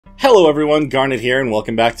Hello everyone, Garnet here, and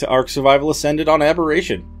welcome back to ARK Survival Ascended on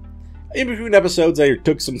Aberration. In between episodes, I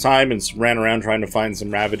took some time and ran around trying to find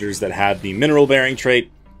some Ravagers that had the mineral-bearing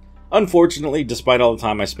trait. Unfortunately, despite all the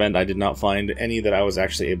time I spent, I did not find any that I was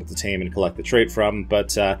actually able to tame and collect the trait from,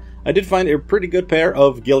 but I did find a pretty good pair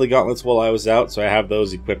of Ghillie Gauntlets while I was out, so I have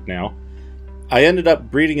those equipped now. I ended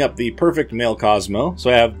up breeding up the perfect male Cosmo,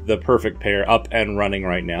 so I have the perfect pair up and running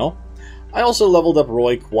right now. I also leveled up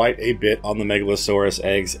Roy quite a bit on the Megalosaurus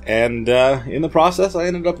eggs, and in the process I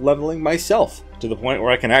ended up leveling myself to the point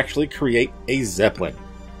where I can actually create a Zeppelin.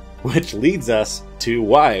 Which leads us to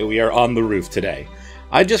why we are on the roof today.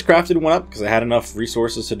 I just crafted one up because I had enough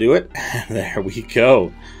resources to do it, and there we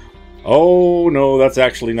go. Oh no, that's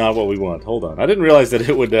actually not what we want. Hold on, I didn't realize that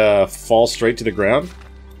it would fall straight to the ground.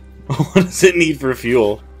 What does it need for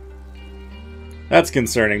fuel? That's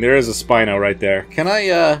concerning. There is a Spino right there. Can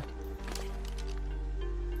I,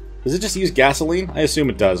 does it just use gasoline? I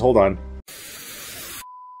assume it does. Hold on.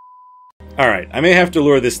 Alright, I may have to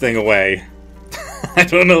lure this thing away. I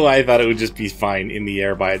don't know why I thought it would just be fine in the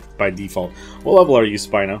air by default. What level are you,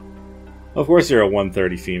 Spino? Of course you're a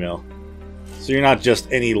 130 female. So you're not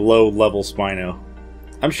just any low-level Spino.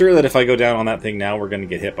 I'm sure that if I go down on that thing now, we're going to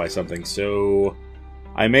get hit by something, so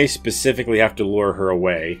I may specifically have to lure her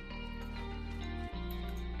away.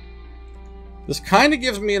 This kind of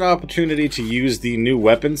gives me an opportunity to use the new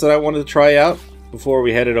weapons that I wanted to try out before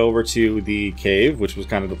we headed over to the cave, which was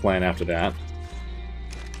kind of the plan after that.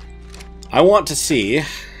 I want to see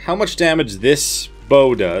how much damage this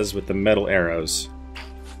bow does with the metal arrows.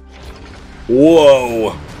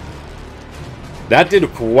 Whoa! That did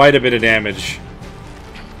quite a bit of damage.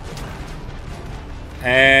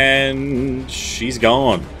 And she's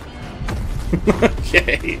gone.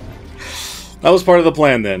 Okay. That was part of the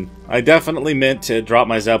plan then. I definitely meant to drop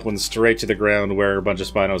my Zeppelin straight to the ground where a bunch of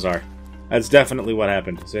Spinos are. That's definitely what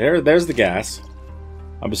happened. So there's the gas.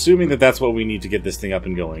 I'm assuming that that's what we need to get this thing up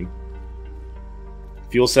and going.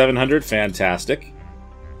 Fuel 700, fantastic.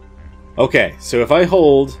 Okay, so if I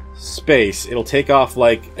hold space, it'll take off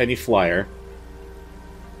like any flyer.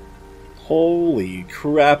 Holy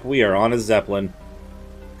crap, we are on a Zeppelin.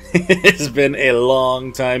 It's been a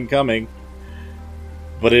long time coming.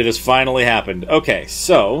 But it has finally happened. Okay,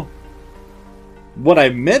 so what I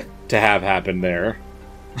meant to have happen there...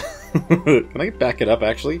 Can I back it up,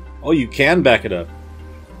 actually? Oh, you can back it up.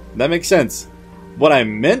 That makes sense. What I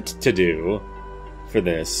meant to do for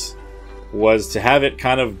this was to have it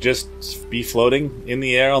kind of just be floating in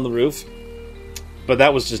the air on the roof. But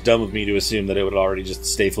that was just dumb of me to assume that it would already just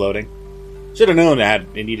stay floating. Should have known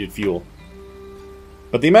it needed fuel.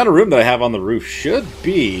 But the amount of room that I have on the roof should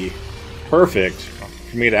be perfect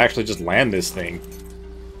for me to actually just land this thing.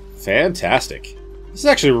 Fantastic. This is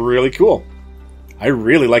actually really cool. I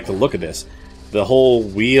really like the look of this. The whole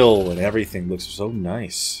wheel and everything looks so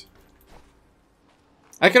nice.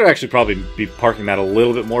 I could actually probably be parking that a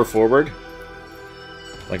little bit more forward.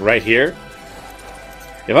 Like right here.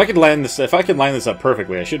 If I could line this up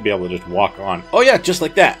perfectly, I should be able to just walk on. Oh yeah, just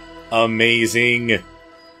like that. Amazing.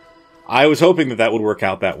 I was hoping that that would work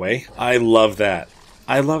out that way. I love that.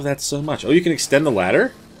 I love that so much. Oh, you can extend the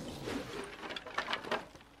ladder?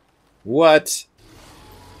 What?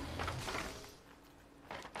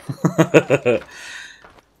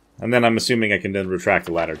 And then I'm assuming I can then retract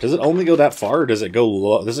the ladder. Does it only go that far, or does it go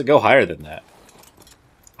low? Does it go higher than that?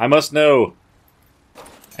 I must know.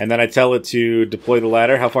 And then I tell it to deploy the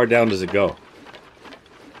ladder. How far down does it go?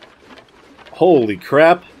 Holy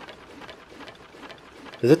crap.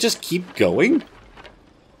 Does it just keep going?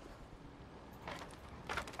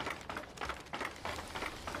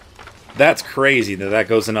 That's crazy that that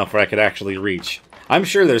goes enough where I could actually reach. I'm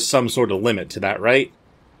sure there's some sort of limit to that, right?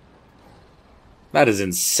 That is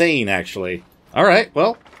insane, actually. Alright,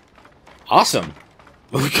 well, awesome.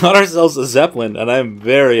 We got ourselves a Zeppelin, and I'm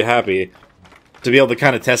very happy to be able to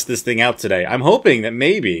kind of test this thing out today. I'm hoping that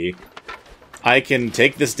maybe I can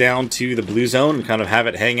take this down to the blue zone and kind of have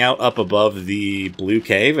it hang out up above the blue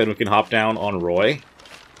cave, and we can hop down on Roy.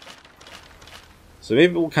 So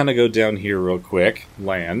maybe we'll kind of go down here real quick,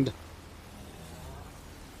 land.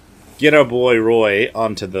 Get our boy Roy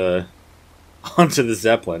onto the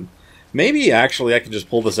Zeppelin. Maybe actually I can just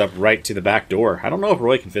pull this up right to the back door. I don't know if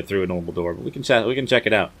Roy can fit through a normal door, but we can check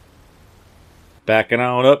it out. Backing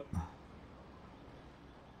on up.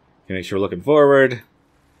 Can make sure we're looking forward.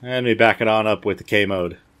 And we back it on up with the K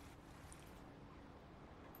mode.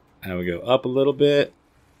 And we go up a little bit.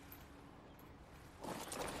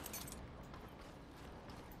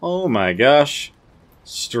 Oh my gosh.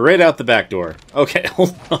 Straight out the back door. Okay,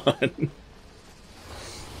 hold on.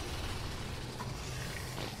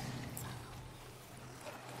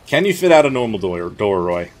 Can you fit out a normal door,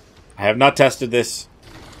 Roy? I have not tested this.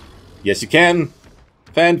 Yes, you can.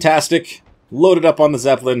 Fantastic. Load it up on the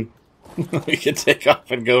Zeppelin. We can take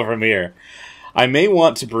off and go from here. I may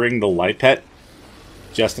want to bring the light pet,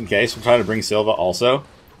 just in case. I'm trying to bring Silva also.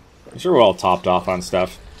 I'm sure we're all topped off on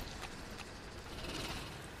stuff.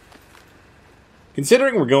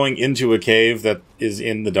 Considering we're going into a cave that is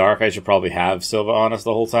in the dark, I should probably have Silva on us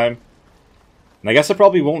the whole time. And I guess I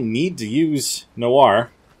probably won't need to use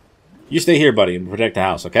Noir. You stay here, buddy, and protect the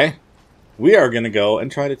house, okay? We are going to go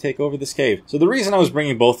and try to take over this cave. So the reason I was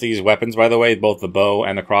bringing both these weapons, by the way, both the bow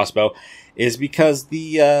and the crossbow, is because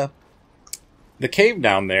the cave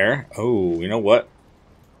down there... Oh, you know what?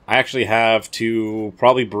 I actually have to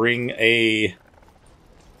probably bring a...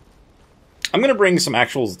 I'm going to bring some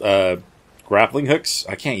actual grappling hooks.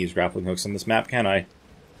 I can't use grappling hooks on this map, can I?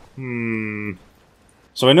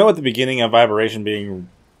 So I know at the beginning of Aberration being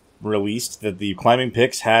released that the climbing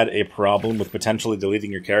picks had a problem with potentially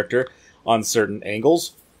deleting your character on certain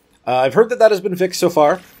angles. I've heard that that has been fixed so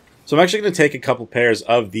far. So I'm actually going to take a couple pairs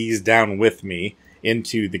of these down with me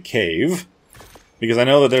into the cave. Because I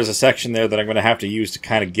know that there's a section there that I'm going to have to use to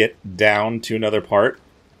kind of get down to another part.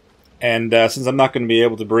 And since I'm not going to be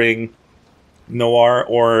able to bring Noir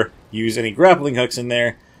or use any grappling hooks in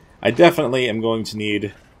there, I definitely am going to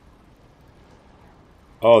need...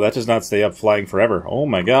 Oh, that does not stay up flying forever. Oh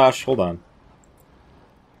my gosh, hold on.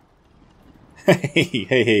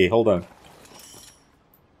 Hey, hold on.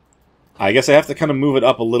 I guess I have to kind of move it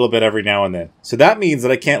up a little bit every now and then. So that means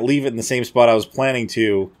that I can't leave it in the same spot I was planning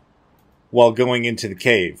to while going into the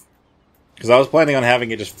cave. Because I was planning on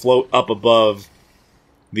having it just float up above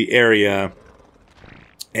the area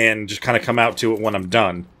and just kind of come out to it when I'm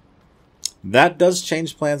done. That does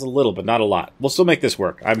change plans a little, but not a lot. We'll still make this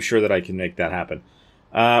work. I'm sure that I can make that happen.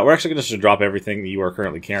 We're actually going to just drop everything that you are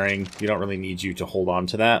currently carrying. We don't really need you to hold on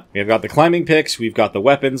to that. We've got the climbing picks, we've got the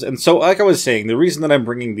weapons, and so, like I was saying, the reason that I'm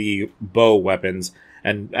bringing the bow weapons,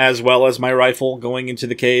 and as well as my rifle going into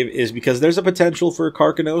the cave, is because there's a potential for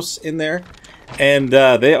Carcanos in there, and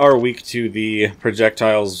they are weak to the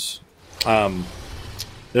projectiles.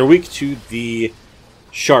 They're weak to the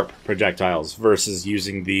sharp projectiles versus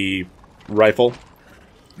using the rifle.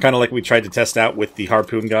 Kind of like we tried to test out with the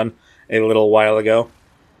harpoon gun a little while ago.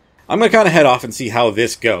 I'm going to kind of head off and see how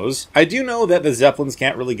this goes. I do know that the Zeppelins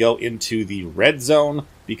can't really go into the red zone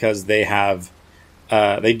because they have,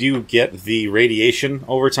 they do get the radiation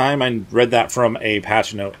over time. I read that from a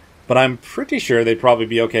patch note, but I'm pretty sure they'd probably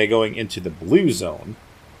be okay going into the blue zone.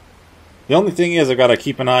 The only thing is I've got to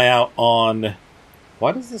keep an eye out on...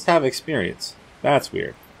 Why does this have experience? That's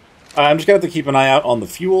weird. I'm just going to have to keep an eye out on the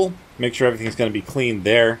fuel, make sure everything's going to be clean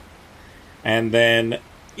there, and then...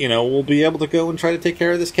 you know, we'll be able to go and try to take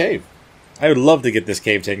care of this cave. I would love to get this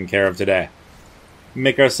cave taken care of today.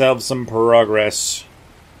 Make ourselves some progress.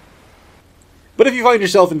 But if you find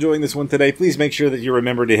yourself enjoying this one today, please make sure that you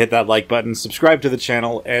remember to hit that like button, subscribe to the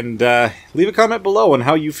channel, and leave a comment below on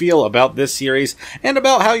how you feel about this series, and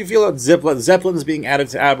about how you feel about Zeppelins being added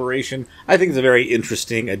to Aberration. I think it's a very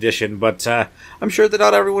interesting addition, but I'm sure that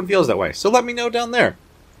not everyone feels that way. So let me know down there.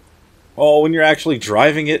 Oh, when you're actually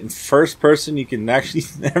driving it in first person, you can actually...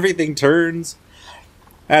 everything turns.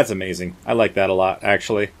 That's amazing. I like that a lot,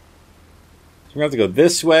 actually. So we're going to have to go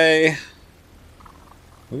this way.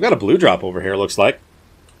 We've got a blue drop over here, looks like.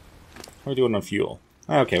 How are we doing on fuel?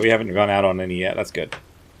 Okay, we haven't gone out on any yet. That's good.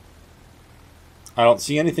 I don't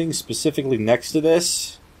see anything specifically next to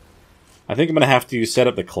this. I think I'm going to have to set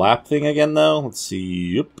up the clap thing again, though. Let's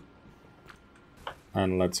see. Yep.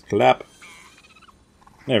 And let's clap.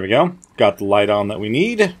 There we go. Got the light on that we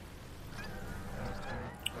need.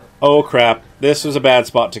 Oh crap. This was a bad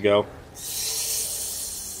spot to go.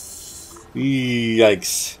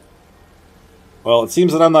 Yikes. Well, it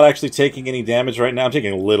seems that I'm not actually taking any damage right now. I'm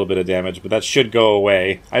taking a little bit of damage, but that should go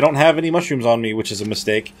away. I don't have any mushrooms on me, which is a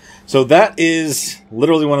mistake. So that is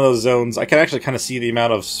literally one of those zones. I can actually kind of see the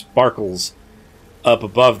amount of sparkles up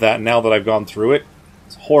above that now that I've gone through it.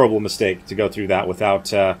 It's a horrible mistake to go through that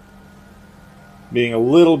without... being a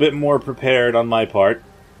little bit more prepared on my part.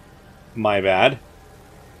 My bad.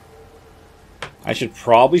 I should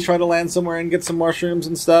probably try to land somewhere and get some mushrooms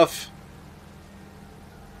and stuff.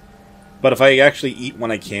 But if I actually eat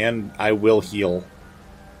when I can, I will heal.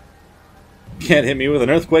 Can't hit me with an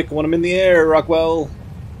earthquake when I'm in the air, Rockwell.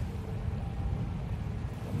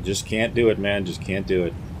 Just can't do it, man. Just can't do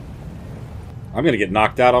it. I'm gonna get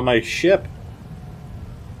knocked out on my ship.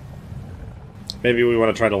 Maybe we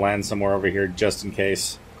want to try to land somewhere over here just in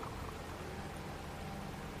case.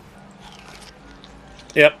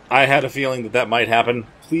 Yep, I had a feeling that that might happen.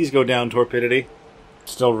 Please go down, Torpidity.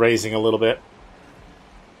 Still raising a little bit.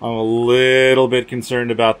 I'm a little bit concerned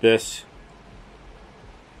about this.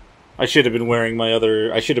 I should have been wearing my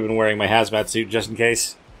hazmat suit just in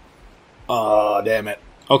case. Oh, damn it.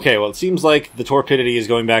 Okay, well, it seems like the torpidity is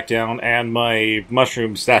going back down, and my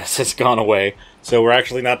mushroom status has gone away, so we're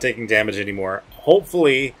actually not taking damage anymore.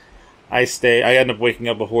 Hopefully, I end up waking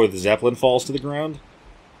up before the Zeppelin falls to the ground.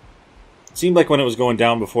 It seemed like when it was going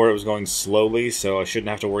down before, it was going slowly, so I shouldn't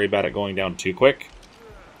have to worry about it going down too quick.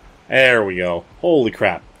 There we go. Holy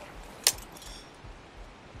crap.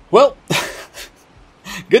 Well,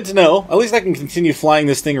 good to know. At least I can continue flying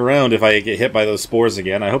this thing around if I get hit by those spores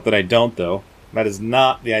again. I hope that I don't, though. That is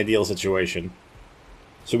not the ideal situation.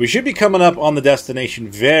 So we should be coming up on the destination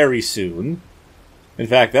very soon. In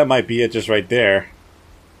fact, that might be it just right there.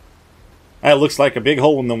 That looks like a big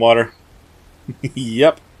hole in the water.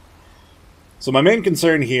 Yep. So my main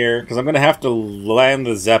concern here, because I'm going to have to land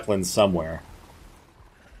the Zeppelin somewhere.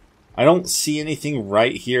 I don't see anything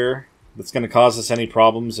right here that's going to cause us any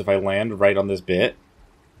problems if I land right on this bit.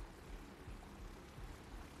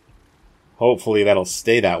 Hopefully that'll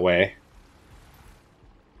stay that way.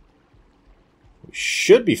 We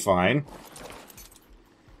should be fine.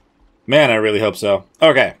 Man, I really hope so.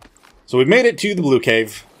 Okay, so we've made it to the Blue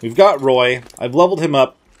Cave. We've got Roy. I've leveled him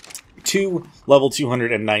up to level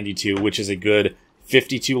 292, which is a good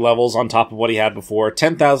 52 levels on top of what he had before.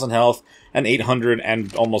 10,000 health and 800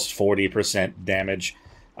 and almost 40% damage.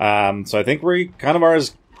 So I think we kind of are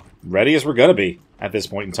as ready as we're going to be at this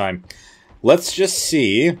point in time. Let's just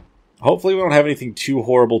see. Hopefully we don't have anything too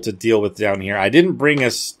horrible to deal with down here. I didn't bring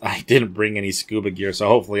any scuba gear, so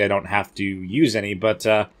hopefully I don't have to use any, but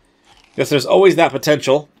guess there's always that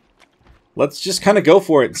potential. Let's just kind of go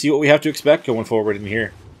for it and see what we have to expect going forward in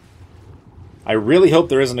here. I really hope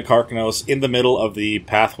there isn't a Carcanos in the middle of the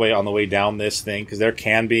pathway on the way down this thing, because there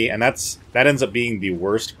can be, and that ends up being the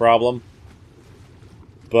worst problem.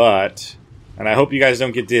 But, and I hope you guys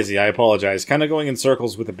don't get dizzy, I apologize. Kind of going in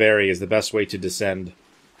circles with a berry is the best way to descend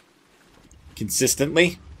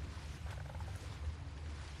consistently.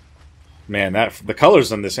 Man, the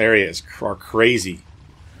colors on this area are crazy.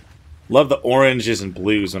 Love the oranges and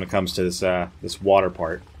blues when it comes to this water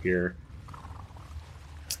part here.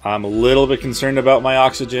 I'm a little bit concerned about my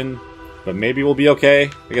oxygen, but maybe we'll be okay.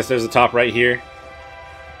 I guess there's a top right here.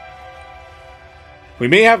 We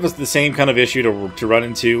may have the same kind of issue to run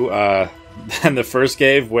into in the first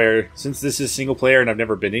cave, where since this is single player and I've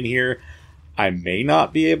never been in here, I may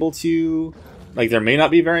not be able to... Like, there may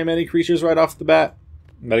not be very many creatures right off the bat,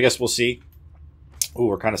 but I guess we'll see. Ooh,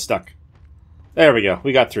 we're kind of stuck. There we go.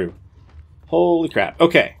 We got through. Holy crap.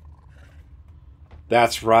 Okay.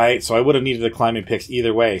 That's right. So I would have needed a climbing picks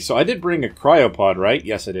either way. So I did bring a cryopod, right?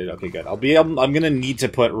 Yes, I did. Okay, good. I'm going to need to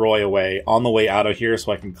put Roy away on the way out of here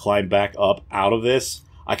so I can climb back up out of this.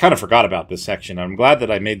 I kind of forgot about this section. I'm glad that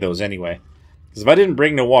I made those anyway. Because if I didn't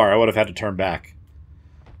bring Noir, I would have had to turn back.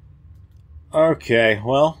 Okay,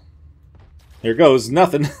 well... Here goes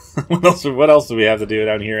nothing. What else do we have to do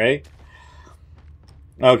down here, eh?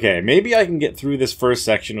 Okay, maybe I can get through this first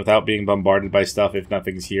section without being bombarded by stuff if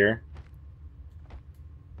nothing's here.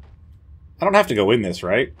 I don't have to go in this,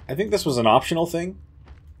 right? I think this was an optional thing.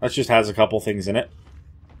 That just has a couple things in it.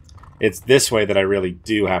 It's this way that I really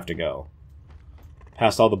do have to go.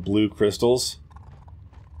 Past all the blue crystals.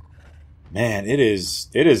 Man, it is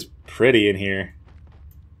pretty in here.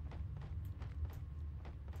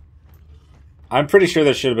 I'm pretty sure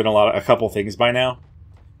there should have been a couple things by now.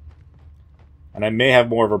 And I may have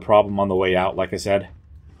more of a problem on the way out, like I said.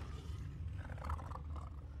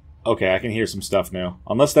 Okay, I can hear some stuff now.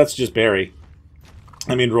 Unless that's just Barry.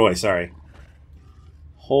 I mean Roy, sorry.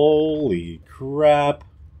 Holy crap.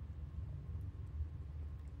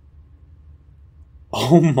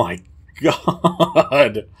 Oh my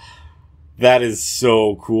god. That is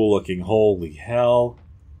so cool looking. Holy hell.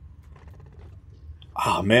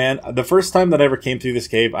 Oh man, the first time that I ever came through this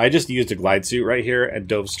cave, I just used a glide suit right here and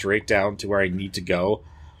dove straight down to where I need to go.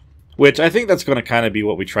 Which I think that's going to kind of be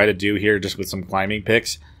what we try to do here, just with some climbing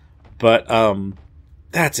picks. But,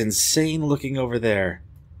 that's insane looking over there.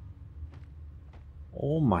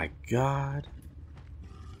 Oh my god.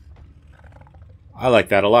 I like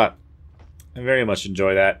that a lot. I very much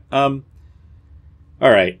enjoy that.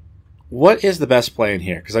 Alright. What is the best play in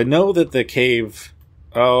here? Because I know that the cave...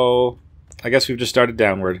 Oh... I guess we've just started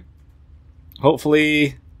downward.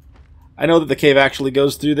 Hopefully... I know that the cave actually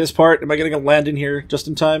goes through this part. Am I going to land in here just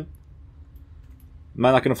in time? Am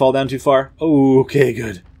I not going to fall down too far? Oh, okay,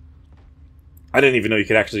 good. I didn't even know you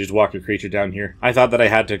could actually just walk your creature down here. I thought that I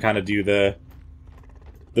had to kind of do the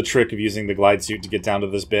trick of using the glide suit to get down to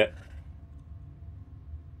this bit.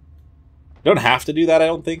 Don't have to do that, I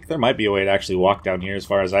don't think. There might be a way to actually walk down here as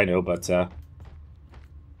far as I know, but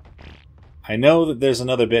I know that there's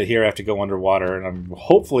another bit here I have to go underwater, and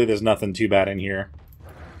hopefully there's nothing too bad in here.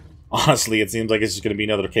 Honestly, it seems like it's just going to be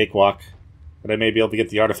another cakewalk. But I may be able to get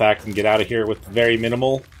the artifact and get out of here with very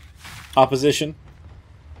minimal opposition.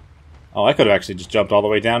 Oh, I could have actually just jumped all the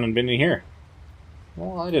way down and been in here.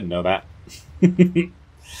 Well, I didn't know that.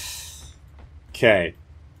 Okay.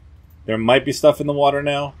 There might be stuff in the water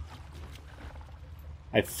now.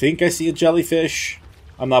 I think I see a jellyfish.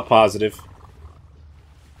 I'm not positive.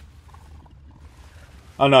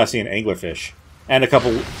 Oh no, I see an anglerfish. And a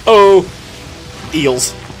couple... Oh!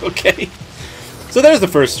 Eels. Okay. So there's the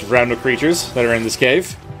first round of creatures that are in this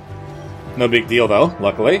cave. No big deal though,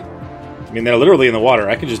 luckily. I mean, they're literally in the water.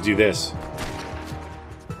 I can just do this.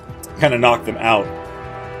 Kind of knock them out.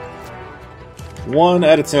 One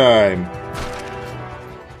at a time.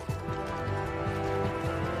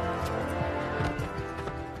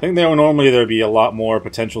 I think normally there'd be a lot more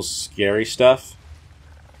potential scary stuff.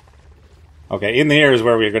 Okay, in here is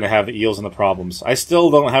where we're going to have the eels and the problems. I still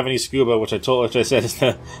don't have any scuba, which I said is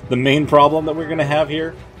the main problem that we're going to have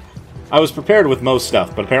here. I was prepared with most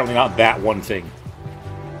stuff, but apparently not that one thing.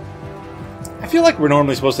 I feel like we're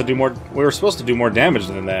normally supposed to do more. We're supposed to do more damage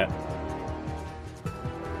than that.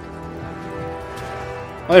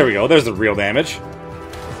 Oh, there we go. There's the real damage.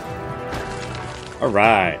 All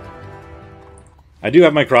right. I do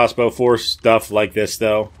have my crossbow for stuff like this,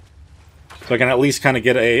 though. So I can at least kind of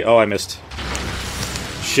get a... Oh, I missed.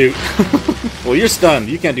 Shoot. Well, you're stunned.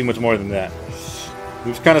 You can't do much more than that.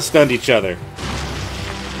 We've kind of stunned each other.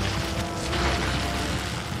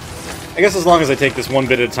 I guess as long as I take this one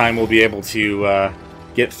bit at a time, we'll be able to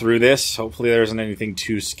get through this. Hopefully there isn't anything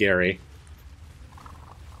too scary.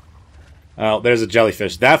 Oh, there's a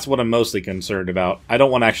jellyfish. That's what I'm mostly concerned about. I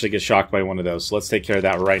don't want to actually get shocked by one of those, so let's take care of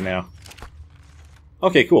that right now.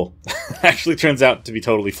 Okay, cool. Actually turns out to be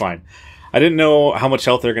totally fine. I didn't know how much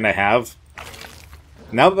health they're going to have.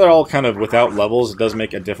 Now that they're all kind of without levels, it does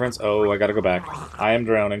make a difference. Oh, I gotta go back. I am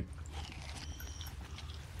drowning.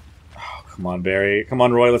 Oh, come on, Barry. Come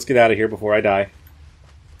on, Roy. Let's get out of here before I die.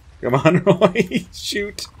 Come on, Roy.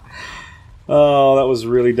 Shoot. Oh, that was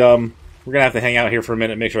really dumb. We're gonna have to hang out here for a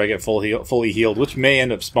minute, make sure I get fully healed, which may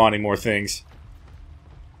end up spawning more things.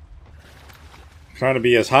 I'm trying to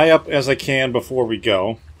be as high up as I can before we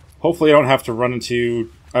go. Hopefully I don't have to run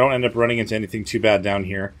into... I don't end up running into anything too bad down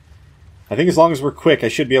here. I think as long as we're quick, I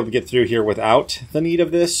should be able to get through here without the need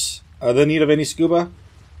of this, the need of any scuba.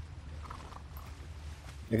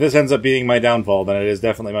 If this ends up being my downfall, then it is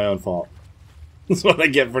definitely my own fault. That's what I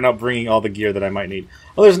get for not bringing all the gear that I might need.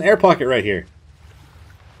 Oh, there's an air pocket right here.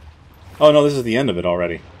 Oh no, this is the end of it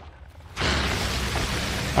already.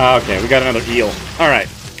 Okay, we got another eel. Alright.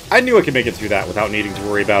 I knew I could make it through that without needing to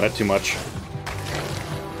worry about it too much.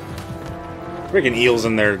 Freaking eels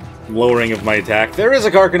in there lowering of my attack. There is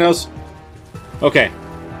a Carcanos! Okay.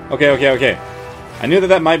 Okay. I knew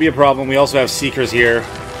that might be a problem. We also have Seekers here.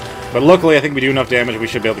 But luckily, I think we do enough damage we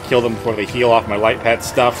should be able to kill them before they heal off my light pet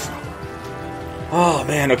stuff. Oh,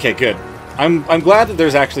 man. Okay, good. I'm glad that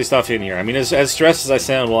there's actually stuff in here. I mean, as stressed as I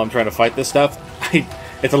sound while I'm trying to fight this stuff,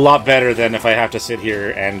 it's a lot better than if I have to sit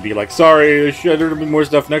here and be like, sorry, there'll be more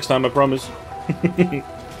stuff next time, I promise.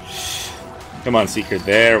 Come on, Seeker.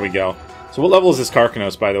 There we go. So what level is this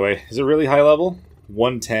Carcanos, by the way? Is it really high level?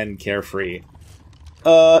 110 Carefree.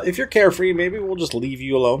 If you're carefree, maybe we'll just leave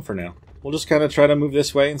you alone for now. We'll just kind of try to move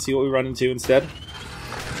this way and see what we run into instead.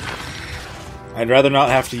 I'd rather not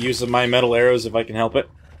have to use my metal arrows if I can help it.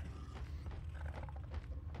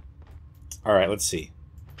 Alright, let's see.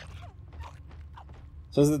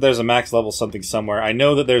 Says that there's a max level something somewhere. I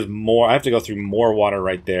know that there's more. I have to go through more water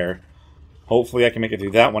right there. Hopefully I can make it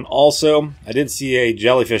through that one also. I did see a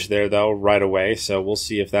jellyfish there, though, right away, so we'll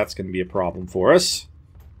see if that's going to be a problem for us.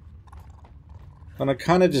 I'm going to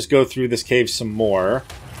kind of just go through this cave some more.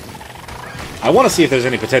 I want to see if there's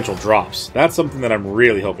any potential drops. That's something that I'm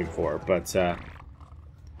really hoping for, but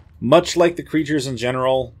much like the creatures in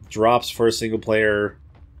general, drops for a single-player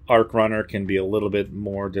ARK runner can be a little bit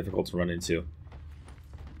more difficult to run into.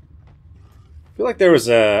 I feel like there was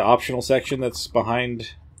an optional section that's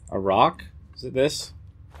behind a rock. Is it this?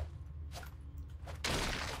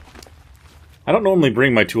 I don't normally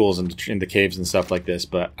bring my tools into caves and stuff like this,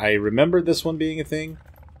 but I remember this one being a thing.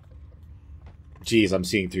 Jeez, I'm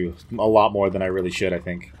seeing through a lot more than I really should, I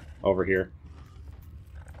think, over here.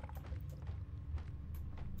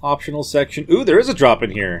 Optional section. Ooh, there is a drop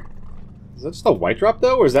in here. Is that just a white drop,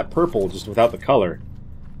 though, or is that purple just without the color?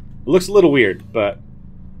 It looks a little weird, but...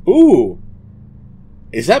 Ooh!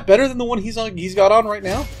 Is that better than the one he's got on right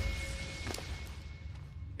now?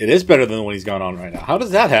 It is better than the one he's gone on right now. How does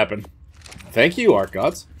that happen? Thank you, ARK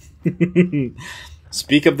gods.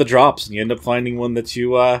 Speak of the drops, and you end up finding one that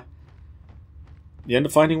you end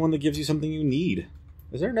up finding one that gives you something you need.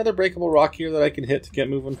 Is there another breakable rock here that I can hit to get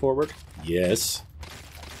moving forward? Yes.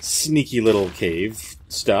 Sneaky little cave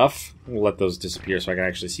stuff. We'll let those disappear so I can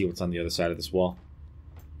actually see what's on the other side of this wall.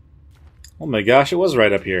 Oh my gosh, it was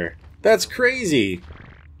right up here. That's crazy!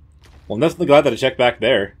 Well, I'm definitely glad that I checked back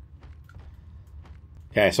there.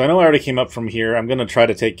 Okay, so I know I already came up from here. I'm going to try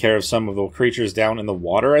to take care of some of the creatures down in the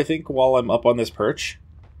water, I think, while I'm up on this perch.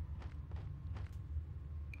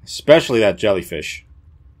 Especially that jellyfish.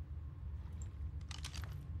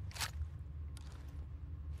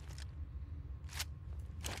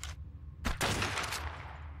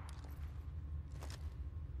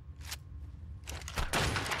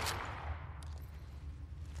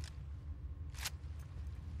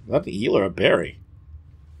 Is that an eel or a berry?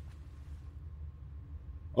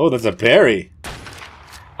 Oh, that's a berry.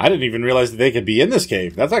 I didn't even realize that they could be in this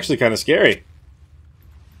cave. That's actually kind of scary.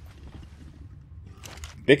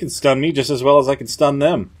 They can stun me just as well as I can stun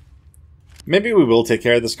them. Maybe we will take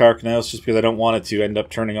care of this Carcanos just because I don't want it to end up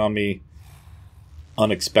turning on me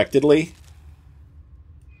unexpectedly.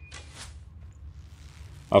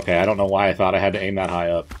 Okay, I don't know why I thought I had to aim that high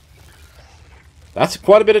up. That's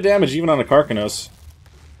quite a bit of damage even on a Carcanos.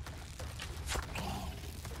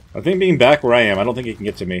 I think being back where I am, I don't think he can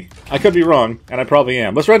get to me. I could be wrong, and I probably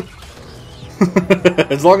am. Let's run!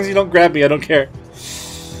 As long as you don't grab me, I don't care.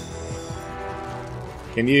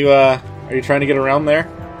 Can you, are you trying to get around there?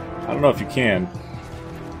 I don't know if you can.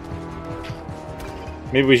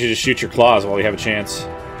 Maybe we should just shoot your claws while we have a chance.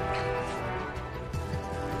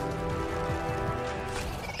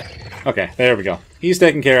 Okay, there we go. He's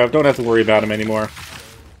taken care of. Don't have to worry about him anymore.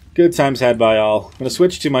 Good times had by all. I'm going to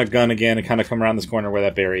switch to my gun again and kind of come around this corner where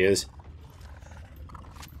that berry is.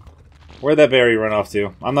 Where'd that berry run off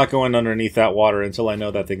to? I'm not going underneath that water until I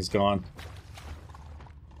know that thing's gone.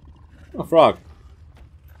 Oh, frog.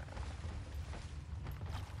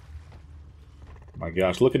 My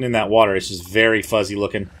gosh, looking in that water, it's just very fuzzy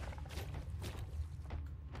looking.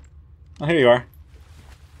 Oh, here you are.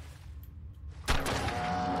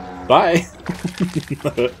 Bye!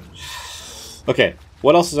 Okay,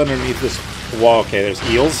 what else is underneath this wall? Okay, there's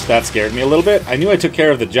eels. That scared me a little bit. I knew I took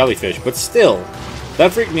care of the jellyfish, but still,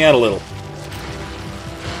 that freaked me out a little.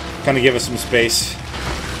 Kind of give us some space.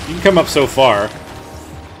 You can come up so far.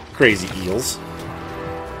 Crazy eels.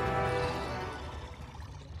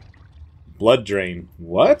 Blood drain.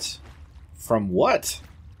 What? From what?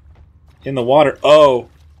 In the water. Oh.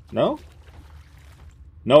 No?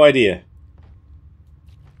 No idea.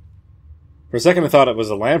 For a second I thought it was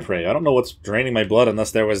a lamprey. I don't know what's draining my blood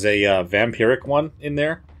unless there was a vampiric one in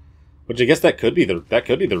there. Which I guess that could be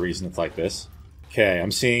the reason it's like this. Okay,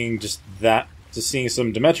 I'm seeing just that. Just seeing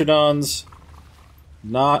some Dimetrodons.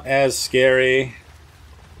 Not as scary.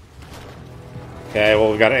 Okay, well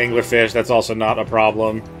we've got an anglerfish. That's also not a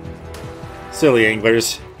problem. Silly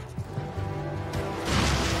anglers.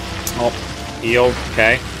 Oh, eel.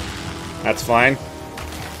 Okay. That's fine.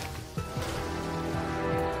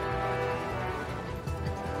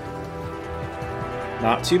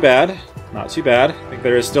 Not too bad. Not too bad. I think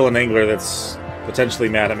there is still an angler that's potentially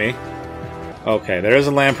mad at me. Okay, there is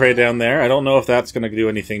a lamprey down there. I don't know if that's going to do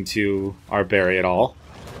anything to our berry at all.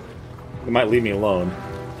 It might leave me alone.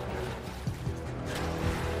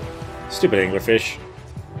 Stupid anglerfish.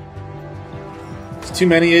 There's too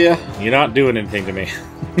many of you. You're not doing anything to me.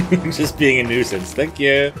 Just being a nuisance. Thank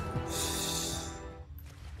you.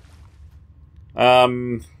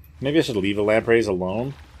 Maybe I should leave the lampreys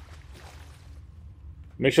alone.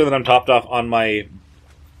 Make sure that I'm topped off on my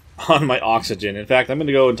oxygen. In fact, I'm going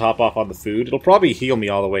to go and top off on the food. It'll probably heal me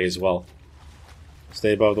all the way as well.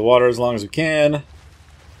 Stay above the water as long as we can.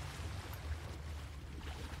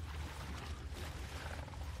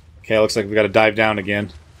 Okay, looks like we got to dive down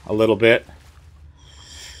again a little bit.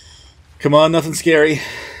 Come on, nothing scary.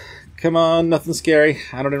 Come on, nothing scary.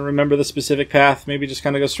 I don't even remember the specific path. Maybe just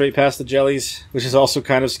kind of go straight past the jellies, which is also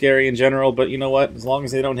kind of scary in general, but you know what? As long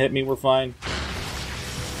as they don't hit me, we're fine.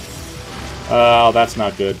 Oh, that's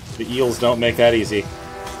not good. The eels don't make that easy.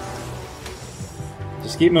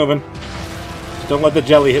 Just keep moving. Just don't let the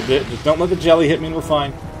jelly hit. Just don't let the jelly hit me, and we're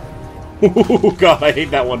fine. Oh God, I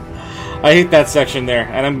hate that one. I hate that section there,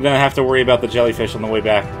 and I'm gonna have to worry about the jellyfish on the way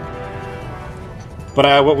back.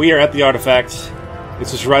 But we are at the artifact.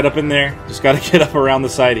 It's just right up in there. Just got to get up around the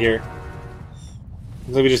side here.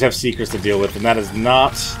 Looks like we just have secrets to deal with, and that is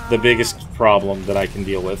not the biggest problem that I can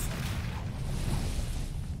deal with.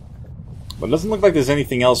 But it doesn't look like there's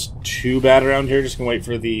anything else too bad around here. Just gonna wait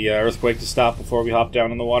for the earthquake to stop before we hop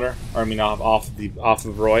down in the water. Or I mean off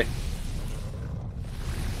of Roy.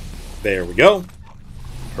 There we go.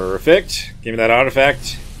 Perfect. Give me that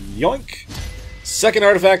artifact. Yoink. Second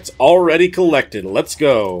artifact already collected. Let's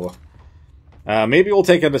go. Maybe we'll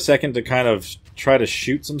take a second to kind of try to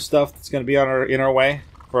shoot some stuff that's going to be on in our way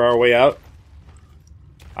for our way out.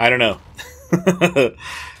 I don't know.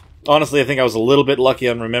 Honestly, I think I was a little bit lucky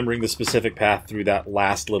on remembering the specific path through that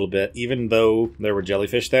last little bit, even though there were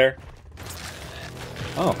jellyfish there.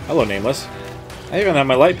 Oh, hello, Nameless. I even have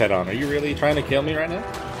my light pad on. Are you really trying to kill me right now?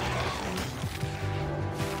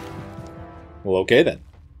 Well, okay then.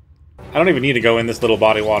 I don't even need to go in this little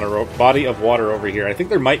body of water over here. I think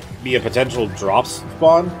there might be a potential drop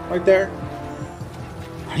spawn right there.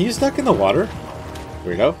 Are you stuck in the water?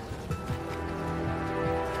 Here we go.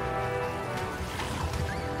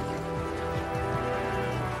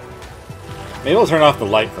 Maybe I'll turn off the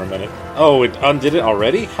light for a minute. Oh, it undid it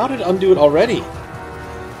already? How did it undo it already?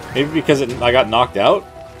 Maybe because I got knocked out?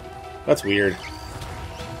 That's weird.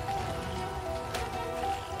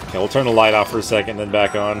 Okay, we'll turn the light off for a second, then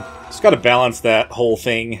back on. Just gotta balance that whole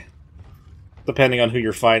thing, depending on who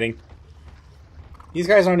you're fighting. These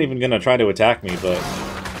guys aren't even gonna try to attack me, but...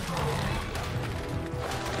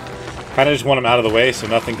 kinda just want them out of the way so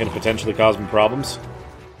nothing can potentially cause me problems.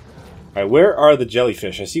 Alright, where are the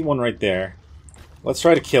jellyfish? I see one right there. Let's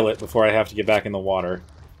try to kill it before I have to get back in the water.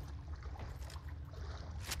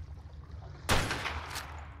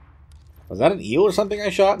 Was that an eel or something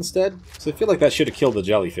I shot instead? Because I feel like that should have killed the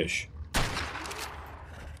jellyfish.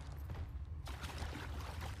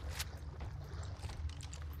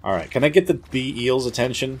 Alright, can I get the eel's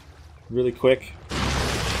attention really quick?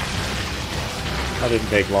 That didn't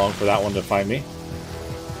take long for that one to find me.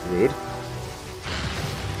 Rude.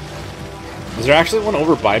 Is there actually one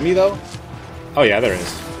over by me, though? Oh yeah, there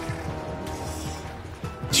is.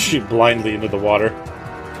 Shoot blindly into the water.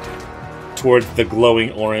 Towards the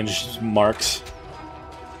glowing orange marks.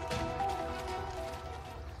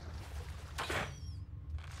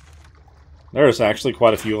 There's actually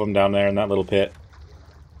quite a few of them down there in that little pit.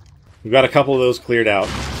 We've got a couple of those cleared out.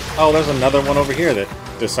 Oh, there's another one over here that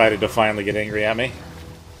decided to finally get angry at me.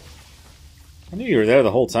 I knew you were there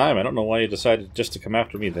the whole time. I don't know why you decided just to come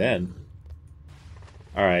after me then.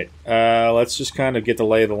 Alright, let's just kind of get the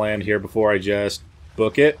lay of the land here before I just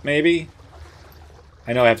book it, maybe?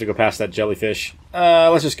 I know I have to go past that jellyfish.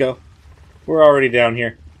 Let's just go. We're already down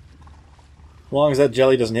here. As long as that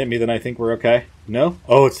jelly doesn't hit me, then I think we're okay. No?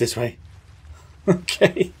 Oh, it's this way.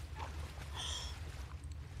 Okay.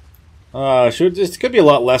 It could be a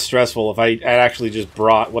lot less stressful if I had actually just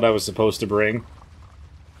brought what I was supposed to bring.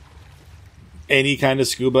 Any kind of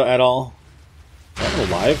scuba at all. Is that one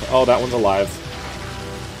alive? Oh, that one's alive.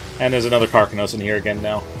 And there's another Carcanos in here again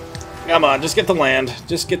now. Come on, just get to land.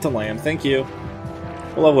 Just get to land. Thank you.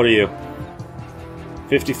 Well, what are you?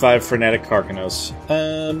 55 Frenetic Carcanos.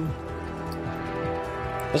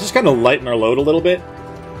 Let's just kind of lighten our load a little bit.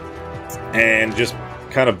 And just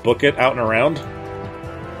kind of book it out and around.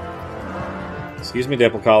 Excuse me,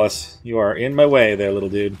 Diplocalus. You are in my way there, little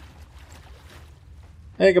dude.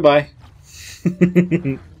 Hey, goodbye.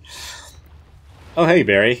 Oh, hey,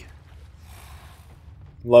 Barry.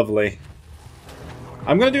 Lovely.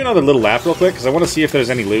 I'm going to do another little lap real quick, because I want to see if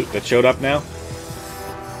there's any loot that showed up now.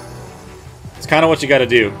 It's kind of what you got to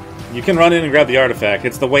do. You can run in and grab the artifact.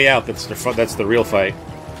 It's the way out that's the real fight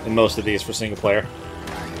in most of these for single player.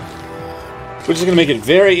 Which is going to make it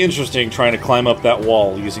very interesting trying to climb up that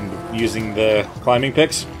wall using the climbing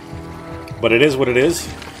picks. But it is what it is.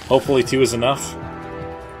 Hopefully 2 is enough.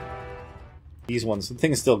 These ones, the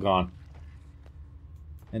thing is still gone.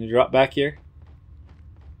 Any drop back here?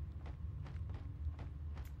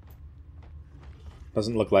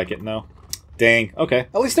 Doesn't look like it, no. Dang. Okay.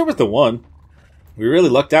 At least there was the one. We really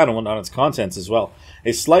lucked out on its contents as well.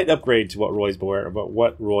 A slight upgrade to what Roy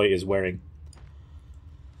is wearing.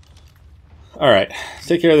 Alright. Let's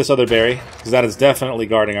take care of this other berry, because that is definitely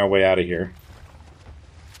guarding our way out of here.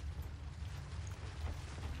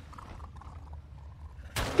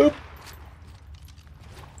 Boop.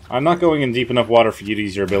 I'm not going in deep enough water for you to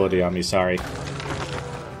use your ability on me, sorry.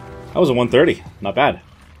 That was a 130. Not bad.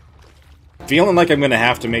 Feeling like I'm going to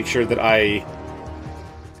have to make sure that I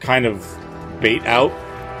kind of bait out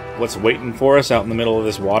what's waiting for us out in the middle of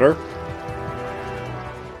this water.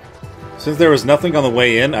 Since there was nothing on the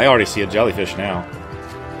way in, I already see a jellyfish now.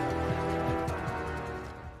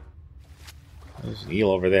 There's an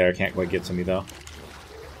eel over there. Can't quite get to me, though.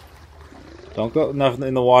 Don't go nothing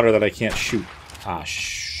in the water that I can't shoot. Ah,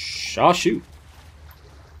 shoot.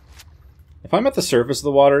 If I'm at the surface of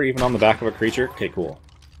the water, even on the back of a creature, okay, cool.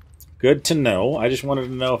 Good to know. I just wanted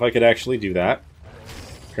to know if I could actually do that.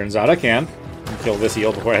 Turns out I can. Kill this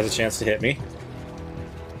eel before it has a chance to hit me.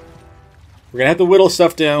 We're gonna have to whittle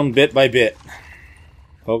stuff down bit by bit.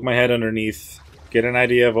 Poke my head underneath. Get an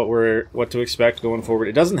idea of what to expect going forward.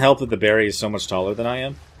 It doesn't help that the berry is so much taller than I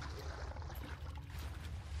am.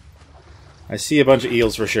 I see a bunch of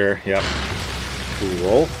eels for sure. Yep.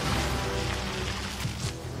 Cool.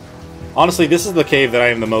 Honestly, this is the cave that I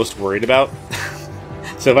am the most worried about.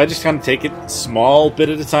 So if I just kind of take it small bit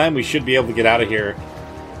at a time, we should be able to get out of here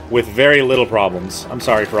with very little problems. I'm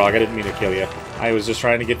sorry, Frog. I didn't mean to kill you. I was just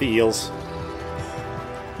trying to get the eels.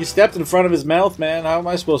 He stepped in front of his mouth, man. How am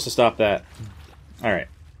I supposed to stop that? Alright.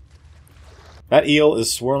 That eel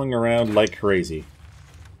is swirling around like crazy.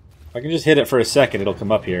 If I can just hit it for a second, it'll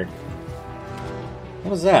come up here.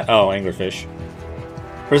 What is that? Oh, anglerfish.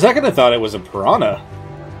 For a second I thought it was a piranha.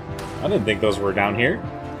 I didn't think those were down here.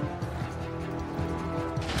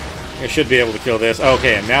 I should be able to kill this.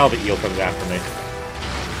 Okay, and now the eel comes after me.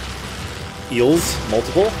 Eels?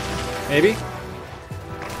 Multiple? Maybe?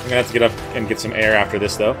 I'm gonna have to get up and get some air after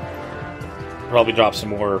this, though. Probably drop some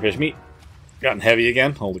more fish meat. Gotten heavy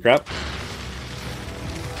again. Holy crap.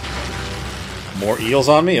 More eels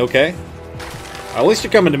on me? Okay. At least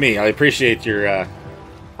you're coming to me. I appreciate your,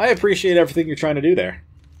 I appreciate everything you're trying to do there.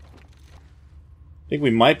 I think we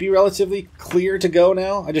might be relatively clear to go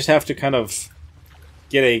now. I just have to kind of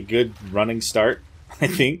get a good running start, I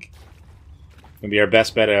think. Gonna be our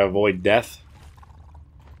best bet to avoid death.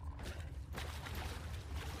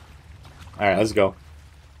 Alright, let's go.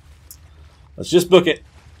 Let's just book it.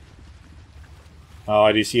 Oh,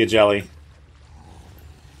 I do see a jelly.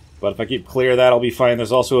 But if I keep clear of that, I'll be fine.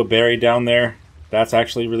 There's also a berry down there. That's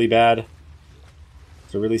actually really bad.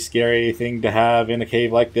 It's a really scary thing to have in a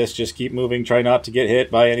cave like this. Just keep moving. Try not to get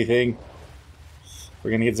hit by anything.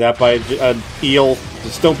 We're gonna get zapped by an eel.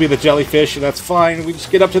 Just don't be the jellyfish, and that's fine. We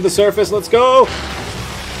just get up to the surface. Let's go!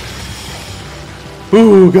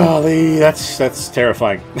 Ooh, golly. That's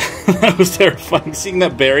terrifying. That was terrifying. Seeing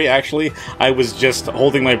that berry, actually, I was just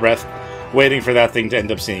holding my breath, waiting for that thing to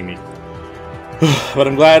end up seeing me. But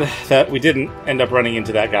I'm glad that we didn't end up running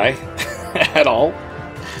into that guy at all.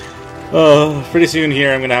 Pretty soon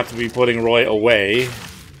here I'm going to have to be putting Roy away.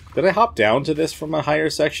 Did I hop down to this from a higher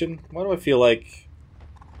section? Why do I feel like...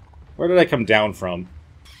 Where did I come down from?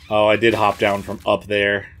 Oh, I did hop down from up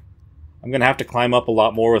there. I'm going to have to climb up a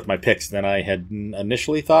lot more with my picks than I had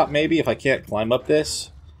initially thought, maybe, if I can't climb up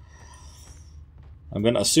this. I'm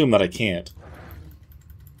going to assume that I can't.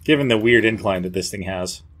 Given the weird incline that this thing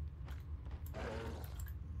has.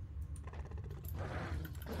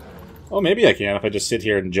 Oh, maybe I can if I just sit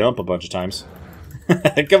here and jump a bunch of times.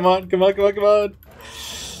 Come on, come on, come on, come on.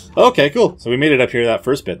 Okay, cool. So we made it up here that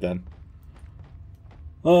first bit then.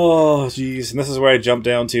 Oh, jeez. And this is where I jumped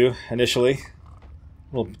down to initially.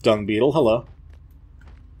 Little dung beetle, hello.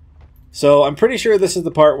 So I'm pretty sure this is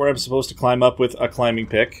the part where I'm supposed to climb up with a climbing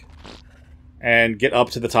pick and get up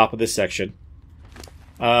to the top of this section.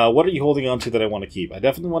 What are you holding on to that I want to keep? I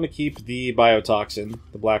definitely want to keep the biotoxin,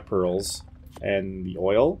 the black pearls, and the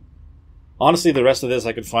oil. Honestly, the rest of this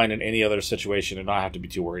I could find in any other situation and not have to be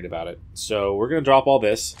too worried about it. So we're going to drop all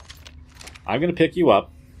this. I'm going to pick you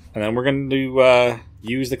up, and then we're going to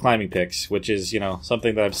use the climbing picks, which is, you know,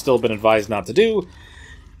 something that I've still been advised not to do.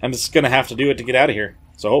 I'm just going to have to do it to get out of here.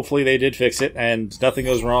 So hopefully they did fix it, and nothing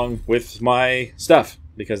goes wrong with my stuff,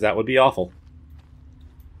 because that would be awful.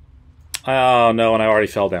 Oh, no, and I already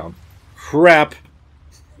fell down. Crap.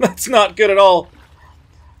 That's not good at all.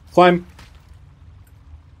 Climb.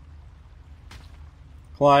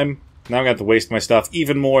 Climb. Now I'm going to have to waste my stuff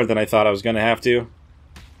even more than I thought I was going to have to.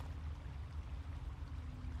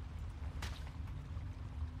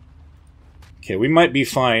 Okay, we might be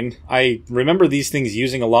fine. I remember these things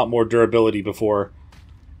using a lot more durability before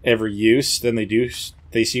every use than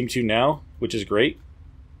they seem to now, which is great.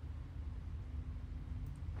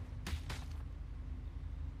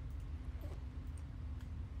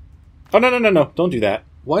 Oh, no, no, no, no. Don't do that.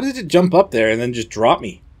 Why did it jump up there and then just drop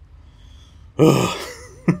me? Ugh.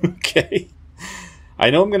 Okay. I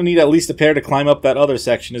know I'm going to need at least a pair to climb up that other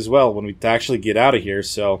section as well when we actually get out of here,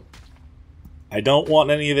 so I don't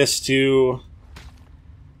want any of this to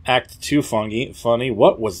act too funny.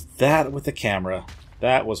 What was that with the camera?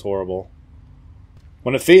 That was horrible.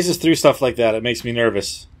 When it phases through stuff like that, it makes me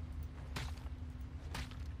nervous.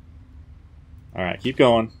 Alright, keep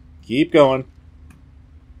going. Keep going.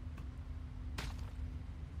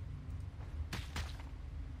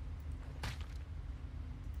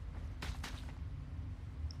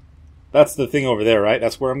 That's the thing over there, right?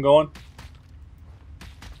 That's where I'm going?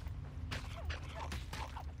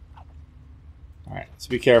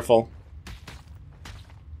 be careful.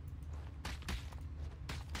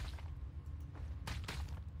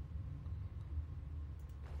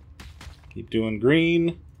 Keep doing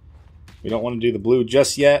green. We don't want to do the blue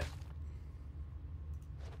just yet.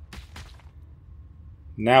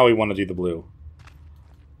 Now we want to do the blue.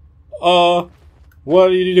 What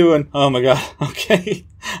are you doing? Oh my god. Okay.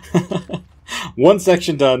 One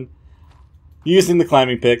section done. Using the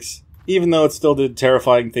climbing picks. Even though it still did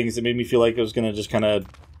terrifying things, it made me feel like it was going to just kind of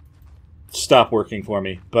stop working for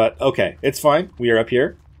me. But okay, it's fine. We are up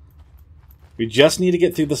here. We just need to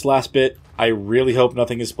get through this last bit. I really hope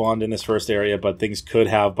nothing has spawned in this first area, but things could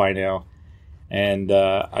have by now. And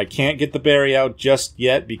I can't get the berry out just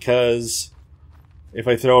yet because if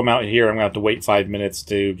I throw him out here, I'm going to have to wait 5 minutes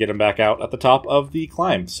to get him back out at the top of the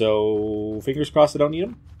climb. So fingers crossed I don't need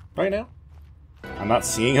him right now. I'm not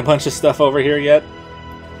seeing a bunch of stuff over here yet.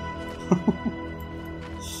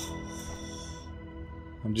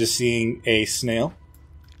 I'm just seeing a snail.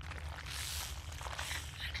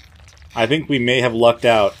 I think we may have lucked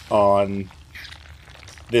out on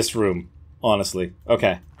this room, honestly.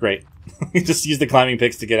 Okay, great. Just use the climbing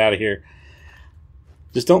picks to get out of here.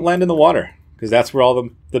 Just don't land in the water, because that's where all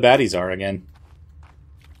the baddies are again.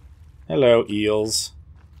 Hello, eels.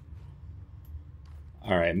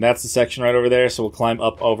 Alright, and that's the section right over there, so we'll climb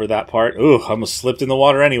up over that part. Ooh, I almost slipped in the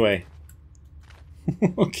water anyway.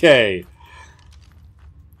 Okay.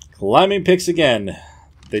 Climbing picks again.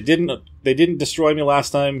 They didn't destroy me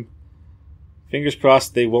last time. Fingers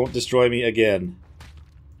crossed they won't destroy me again.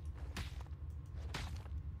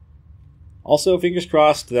 Also, fingers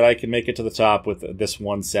crossed that I can make it to the top with this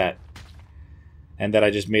one set. And that I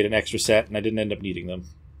just made an extra set and I didn't end up needing them.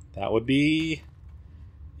 That would be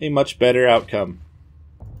a much better outcome.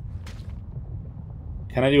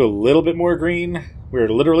 Can I do a little bit more green? We're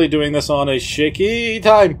literally doing this on a shaky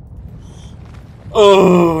time.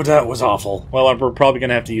 Oh, that was awful. Well, we're probably going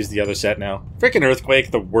to have to use the other set now. Frickin'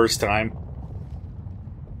 Earthquake, the worst time.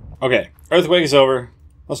 Okay, Earthquake is over.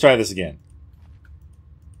 Let's try this again.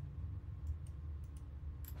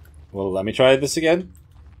 Well, let me try this again.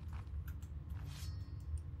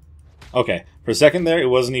 Okay, for a second there, it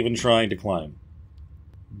wasn't even trying to climb.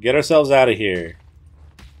 Get ourselves out of here.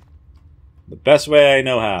 The best way I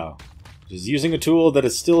know how. Which is using a tool that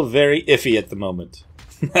is still very iffy at the moment.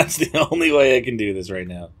 That's the only way I can do this right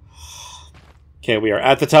now. Okay, we are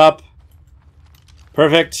at the top.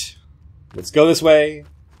 Perfect. Let's go this way.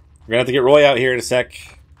 We're going to have to get Roy out here in a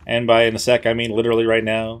sec. And by in a sec, I mean literally right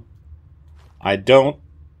now. I don't...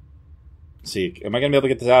 see, am I going to be able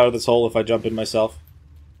to get this out of this hole if I jump in myself?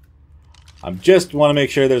 I just want to make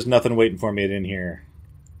sure there's nothing waiting for me in here.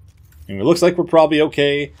 And it looks like we're probably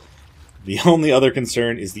okay. The only other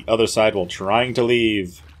concern is the other side while trying to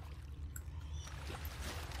leave.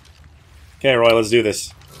 Okay, Roy, let's do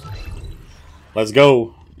this. Let's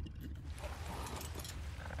go.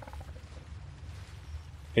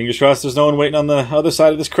 Fingers crossed there's no one waiting on the other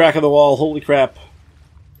side of this crack of the wall. Holy crap.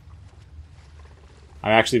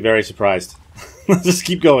 I'm actually very surprised. Let's just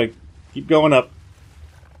keep going. Keep going up.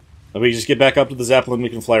 If we just get back up to the Zeppelin, we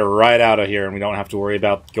can fly right out of here, and we don't have to worry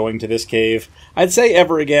about going to this cave. I'd say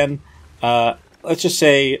ever again. Let's just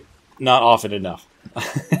say not often enough.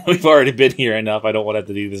 We've already been here enough. I don't want to have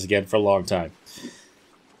to do this again for a long time.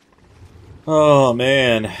 Oh,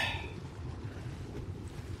 man.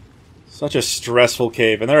 Such a stressful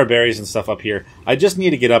cave. And there are berries and stuff up here. I just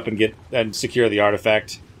need to get up and secure the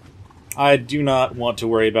artifact. I do not want to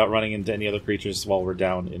worry about running into any other creatures while we're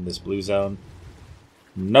down in this blue zone.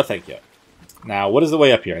 No thank you. Now, what is the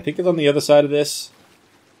way up here? I think it's on the other side of this.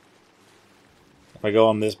 If I go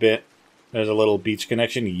on this bit, there's a little beach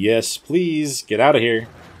connection. Yes, please. Get out of here.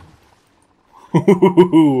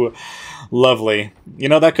 Lovely. You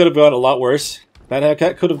know, that could have gone a lot worse.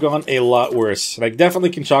 That could have gone a lot worse. And I definitely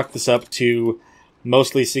can chalk this up to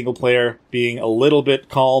mostly single player being a little bit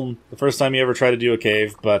calm the first time you ever try to do a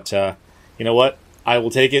cave. But you know what? I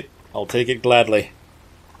will take it. I'll take it gladly.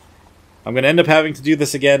 I'm going to end up having to do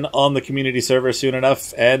this again on the community server soon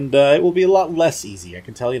enough, and it will be a lot less easy, I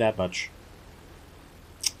can tell you that much.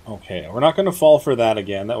 Okay, we're not going to fall for that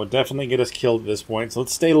again. That would definitely get us killed at this point, so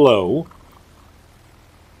let's stay low.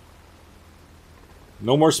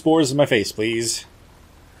 No more spores in my face, please.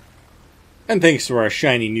 And thanks to our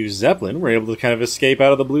shiny new Zeppelin, we're able to kind of escape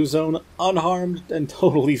out of the blue zone unharmed and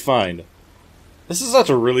totally fine. This is such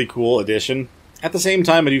a really cool addition. At the same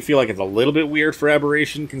time, I do feel like it's a little bit weird for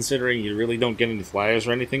Aberration, considering you really don't get any flyers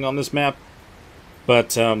or anything on this map.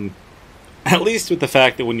 But, at least with the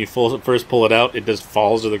fact that when you first pull it out, it just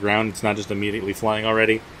falls to the ground. It's not just immediately flying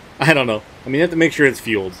already. I don't know. I mean, you have to make sure it's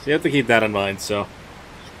fueled. So you have to keep that in mind, so...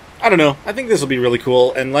 I don't know. I think this will be really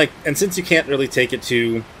cool, and since you can't really take it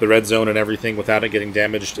to the red zone and everything without it getting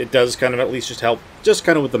damaged, it does kind of at least just help, just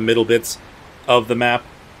kind of with the middle bits of the map.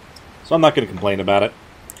 So I'm not going to complain about it.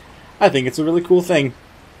 I think it's a really cool thing.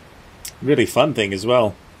 Really fun thing as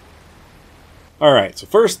well. Alright, so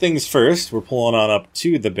first things first, we're pulling on up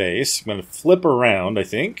to the base. I'm going to flip around, I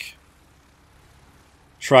think.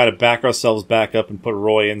 Try to back ourselves back up and put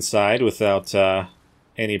Roy inside without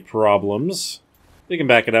any problems. We can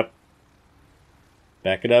back it up.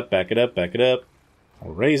 Back it up, back it up, back it up.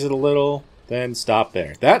 I'll raise it a little, then stop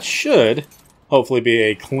there. That should hopefully be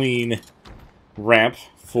a clean ramp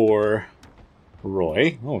for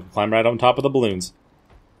Roy. Oh, climb right on top of the balloons.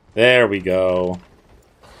 There we go.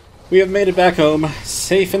 We have made it back home,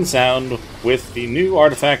 safe and sound, with the new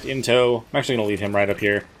artifact in tow. I'm actually going to leave him right up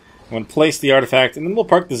here. I'm going to place the artifact, and then we'll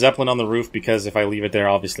park the Zeppelin on the roof, because if I leave it there,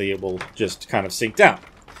 obviously it will just kind of sink down.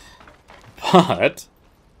 But...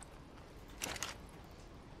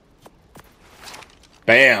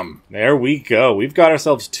 bam! There we go. We've got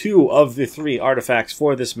ourselves 2 of the 3 artifacts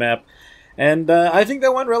for this map, and I think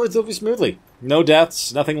that went relatively smoothly. No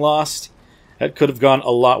deaths, nothing lost. That could have gone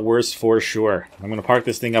a lot worse for sure. I'm going to park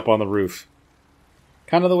this thing up on the roof.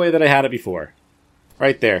 Kind of the way that I had it before.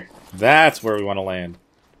 Right there. That's where we want to land.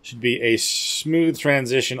 Should be a smooth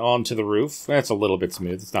transition onto the roof. That's a little bit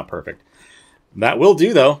smooth. It's not perfect. That will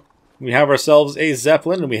do, though. We have ourselves a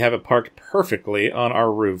Zeppelin, and we have it parked perfectly on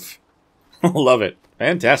our roof. Love it.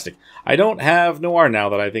 Fantastic. I don't have Noir now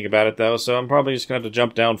that I think about it, though, so I'm probably just going to have to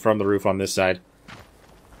jump down from the roof on this side.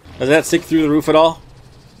 Does that stick through the roof at all?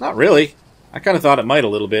 Not really. I kind of thought it might a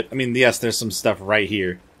little bit. I mean, yes, there's some stuff right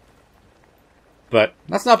here. But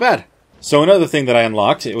that's not bad. So another thing that I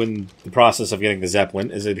unlocked in the process of getting the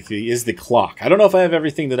Zeppelin is the clock. I don't know if I have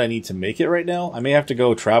everything that I need to make it right now. I may have to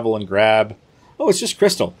go travel and grab... oh, it's just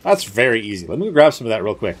crystal. That's very easy. Let me grab some of that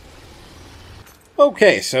real quick.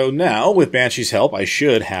 Okay, so now, with Banshee's help, I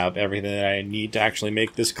should have everything that I need to actually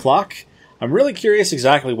make this clock. I'm really curious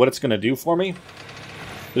exactly what it's going to do for me.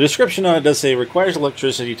 The description on it does say, requires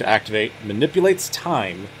electricity to activate, manipulates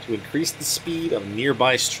time to increase the speed of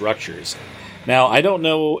nearby structures. Now, I don't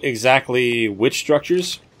know exactly which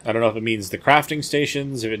structures. I don't know if it means the crafting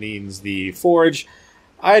stations, if it means the forge.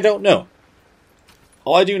 I don't know.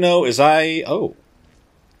 All I do know is I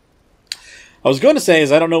was going to say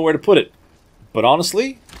is I don't know where to put it. But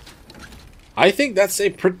honestly, I think that's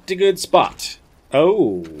a pretty good spot.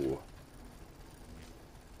 Oh.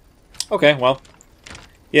 Okay, well.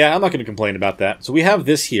 Yeah, I'm not going to complain about that. So we have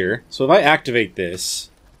this here. So if I activate this,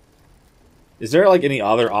 is there like any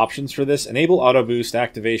other options for this? Enable auto boost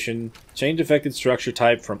activation, change affected structure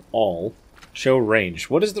type from all, show range.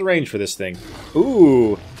 What is the range for this thing?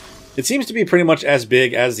 Ooh, it seems to be pretty much as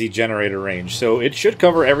big as the generator range. So it should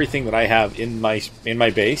cover everything that I have in my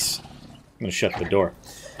base. I'm going to shut the door.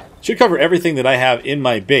 It should cover everything that I have in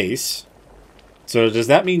my base. So does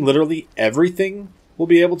that mean literally everything will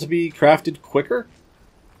be able to be crafted quicker?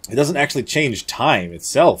 It doesn't actually change time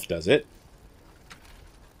itself, does it?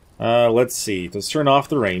 Let's see. Let's turn off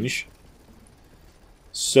the range.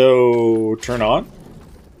 So, turn on.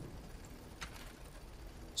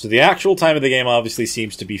 So the actual time of the game obviously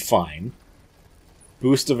seems to be fine.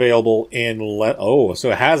 Boost available in... oh, so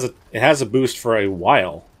it has a boost for a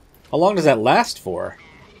while. How long does that last for?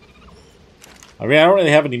 I mean, I don't really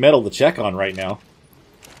have any metal to check on right now.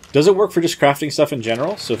 Does it work for just crafting stuff in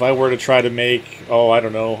general? So if I were to try to make, oh, I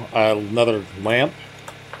don't know, another lamp.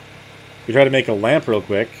 We try to make a lamp real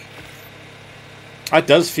quick. That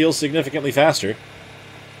does feel significantly faster.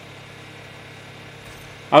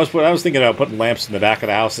 I was thinking about putting lamps in the back of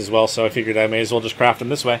the house as well, so I figured I may as well just craft them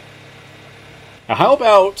this way. Now, how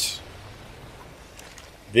about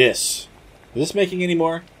this? Is this making any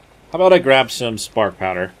more? How about I grab some spark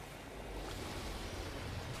powder?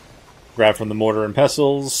 Grab from the mortar and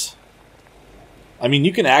pestles. I mean,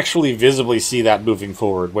 you can actually visibly see that moving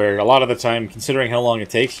forward, where a lot of the time, considering how long it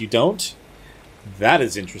takes, you don't. That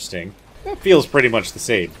is interesting. That feels pretty much the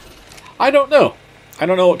same. I don't know. I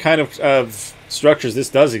don't know what kind of structures this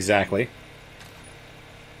does exactly.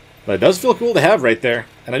 But it does feel cool to have right there.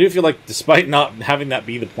 And I do feel like, despite not having that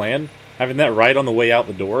be the plan, having that right on the way out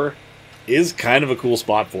the door is kind of a cool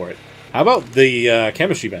spot for it. How about the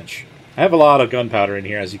chemistry bench? I have a lot of gunpowder in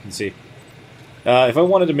here, as you can see. If I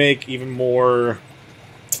wanted to make even more...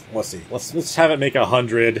 let's see. Let's have it make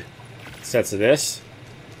 100 sets of this.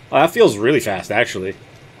 Oh, that feels really fast, actually.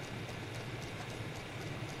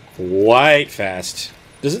 Quite fast.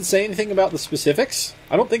 Does it say anything about the specifics?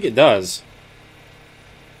 I don't think it does.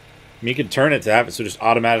 I mean, you could turn it to have it so it just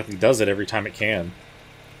automatically does it every time it can.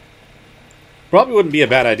 Probably wouldn't be a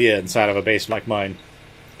bad idea inside of a base like mine.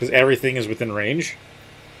 because everything is within range.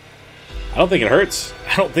 I don't think it hurts.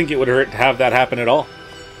 I don't think it would hurt to have that happen at all.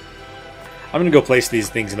 I'm going to go place these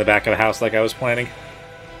things in the back of the house like I was planning.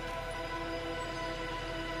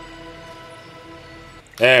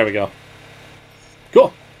 There we go.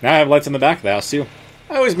 Cool. Now I have lights in the back of the house, too.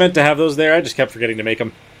 I always meant to have those there. I just kept forgetting to make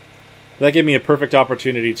them. That gave me a perfect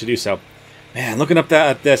opportunity to do so. Man, looking up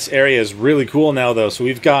this area is really cool now, though. So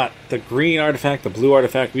we've got the green artifact, the blue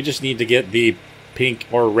artifact. We just need to get the pink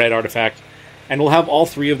or red artifact. And we'll have all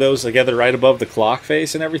three of those together right above the clock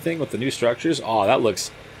face and everything with the new structures. Oh, that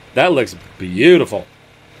looks beautiful.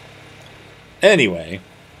 Anyway.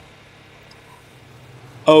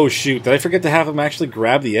 Oh, shoot. Did I forget to have him actually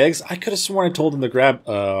grab the eggs? I could have sworn I told him to grab...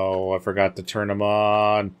 Oh, I forgot to turn them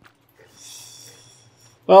on.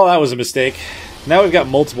 Well, that was a mistake. Now we've got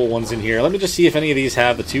multiple ones in here. Let me just see if any of these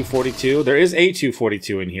have the 242. There is a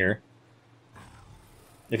 242 in here.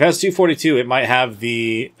 If it has 242, it might have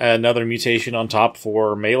the another mutation on top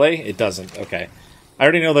for melee. It doesn't. Okay. I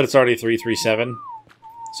already know that it's already 337.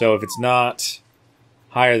 So if it's not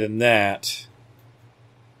higher than that,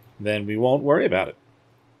 then we won't worry about it.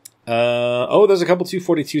 Oh, there's a couple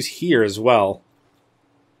 242s here as well.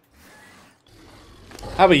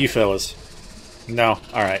 How about you fellas? No.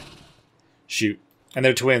 Alright. Shoot. And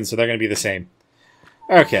they're twins, so they're going to be the same.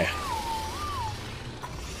 Okay.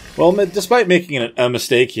 Well, despite making a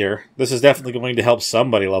mistake here, this is definitely going to help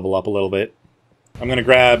somebody level up a little bit. I'm going to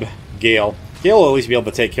grab Gale. Gale will at least be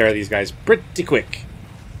able to take care of these guys pretty quick.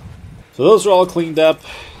 So those are all cleaned up.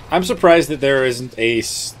 I'm surprised that there isn't a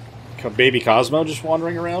baby Cosmo just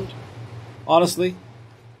wandering around, honestly.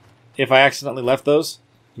 If I accidentally left those.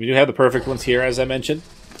 We do have the perfect ones here, as I mentioned.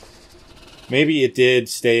 Maybe it did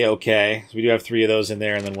stay okay. So we do have 3 of those in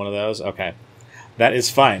there and then one of those. Okay. That is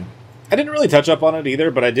fine. I didn't really touch up on it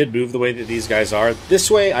either, but I did move the way that these guys are.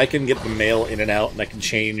 This way I can get the mail in and out, and I can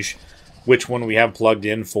change which one we have plugged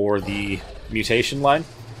in for the mutation line.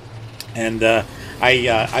 And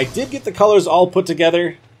I did get the colors all put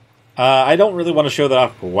together. I don't really want to show that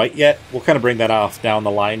off quite yet. We'll kind of bring that off down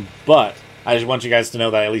the line, but I just want you guys to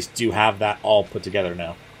know that I at least do have that all put together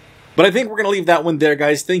now. But I think we're going to leave that one there,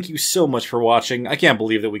 guys. Thank you so much for watching. I can't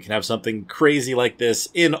believe that we can have something crazy like this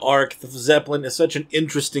in ARK. The Zeppelin is such an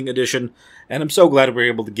interesting addition, and I'm so glad we were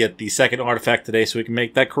able to get the second artifact today so we can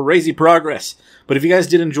make that crazy progress. But if you guys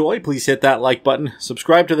did enjoy, please hit that like button.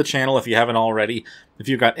 Subscribe to the channel if you haven't already. If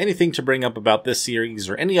you've got anything to bring up about this series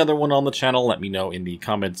or any other one on the channel, let me know in the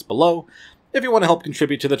comments below. If you want to help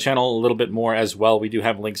contribute to the channel a little bit more as well, we do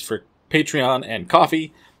have links for Patreon and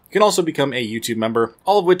Ko-fi. You can also become a YouTube member,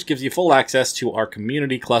 all of which gives you full access to our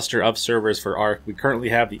community cluster of servers for ARK. We currently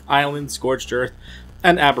have the Island, Scorched Earth,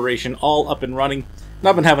 and Aberration all up and running. And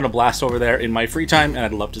I've been having a blast over there in my free time, and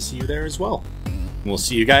I'd love to see you there as well. We'll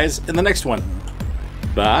see you guys in the next one.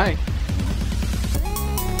 Bye!